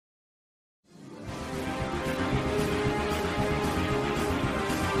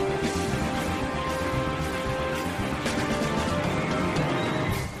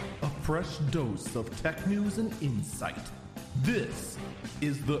fresh dose of tech news and insight. This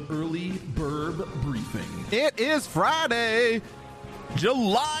is the Early Burb Briefing. It is Friday,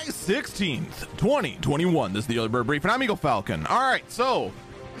 July 16th, 2021. This is the Early Bird Briefing. I'm Eagle Falcon. All right, so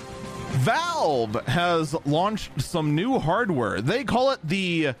Valve has launched some new hardware. They call it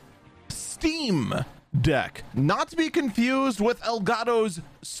the Steam Deck, not to be confused with Elgato's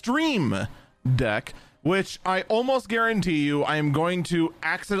Stream Deck, which I almost guarantee you I am going to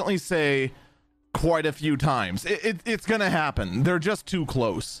accidentally say quite a few times. It's going to happen. They're just too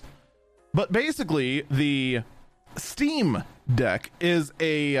close. But basically, the Steam Deck is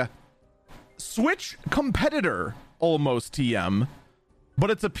a Switch competitor, almost TM,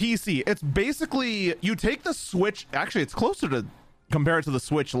 but it's a PC. It's basically, you take the Switch, actually it's closer to compare it to the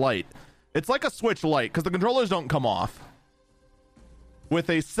Switch Lite. It's like a Switch Lite because the controllers don't come off. With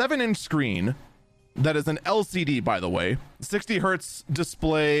a 7-inch screen that is an LCD, by the way, 60 hertz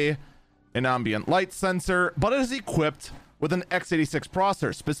display, an ambient light sensor, but it is equipped with an x86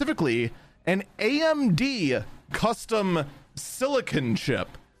 processor, specifically an AMD custom silicon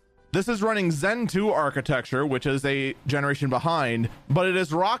chip. This is running Zen 2 architecture, which is a generation behind, but it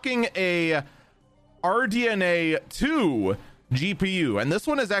is rocking a RDNA 2 GPU, and this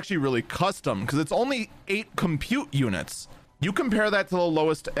one is actually really custom because it's only 8 compute units. You compare that to the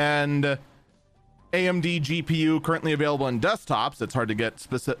lowest end AMD GPU currently available in desktops. It's hard to get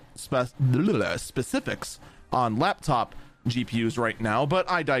specifics on laptop GPUs right now, but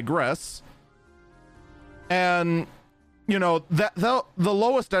I digress. And you know that the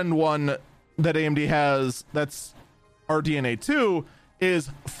lowest end one that AMD has, that's RDNA 2,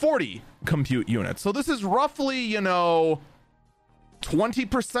 is 40 compute units. So this is roughly, 20%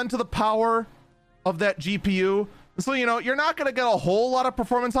 of the power of that GPU. So, you're not going to get a whole lot of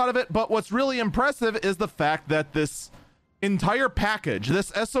performance out of it, but what's really impressive is the fact that this entire package,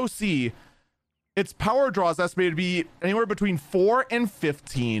 this SoC, its power draw is estimated to be anywhere between 4 and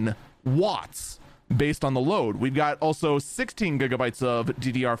 15 watts based on the load. We've got also 16 gigabytes of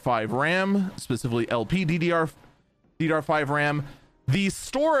DDR5 RAM, specifically LP DDR5 RAM. The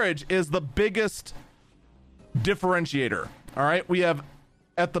storage is the biggest differentiator. All right, we have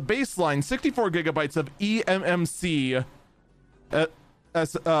at the baseline 64 gigabytes of eMMC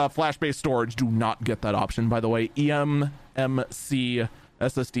flash-based storage. Do not get that option, by the way. eMMC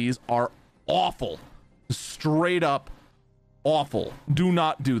SSDs are awful, straight up awful. Do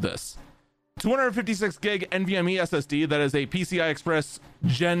not do this. 256 gig NVMe SSD, that is a PCI Express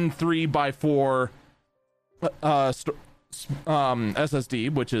Gen 3 by 4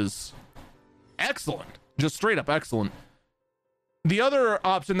 SSD, which is excellent, just straight up excellent. The other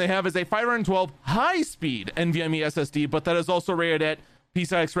option they have is a 512 high-speed NVMe SSD, but that is also rated at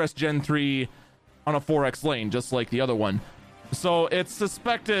PCI Express Gen 3 on a 4X lane, just like the other one. So it's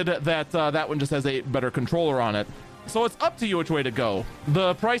suspected that that one just has a better controller on it. So it's up to you which way to go.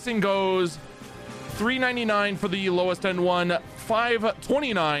 The pricing goes $399 for the lowest end one,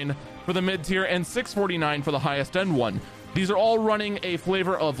 $529 for the mid-tier, and $649 for the highest end one. These are all running a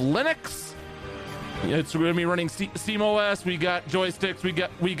flavor of Linux. It's going to be running SteamOS. We got joysticks, we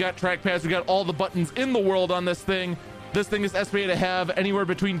got trackpads, we got all the buttons in the world on this thing. This thing is estimated to have anywhere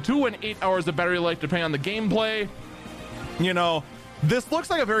between 2 and 8 hours of battery life depending on the gameplay. This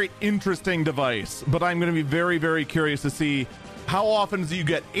looks like a very interesting device, but I'm going to be very, very curious to see how often do you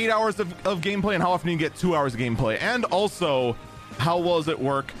get 8 hours of gameplay and how often do you get 2 hours of gameplay, and also how well does it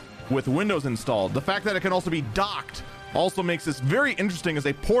work with Windows installed. The fact that it can also be docked also makes this very interesting as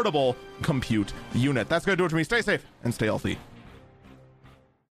a portable compute unit. That's going to do it for me. Stay safe and stay healthy.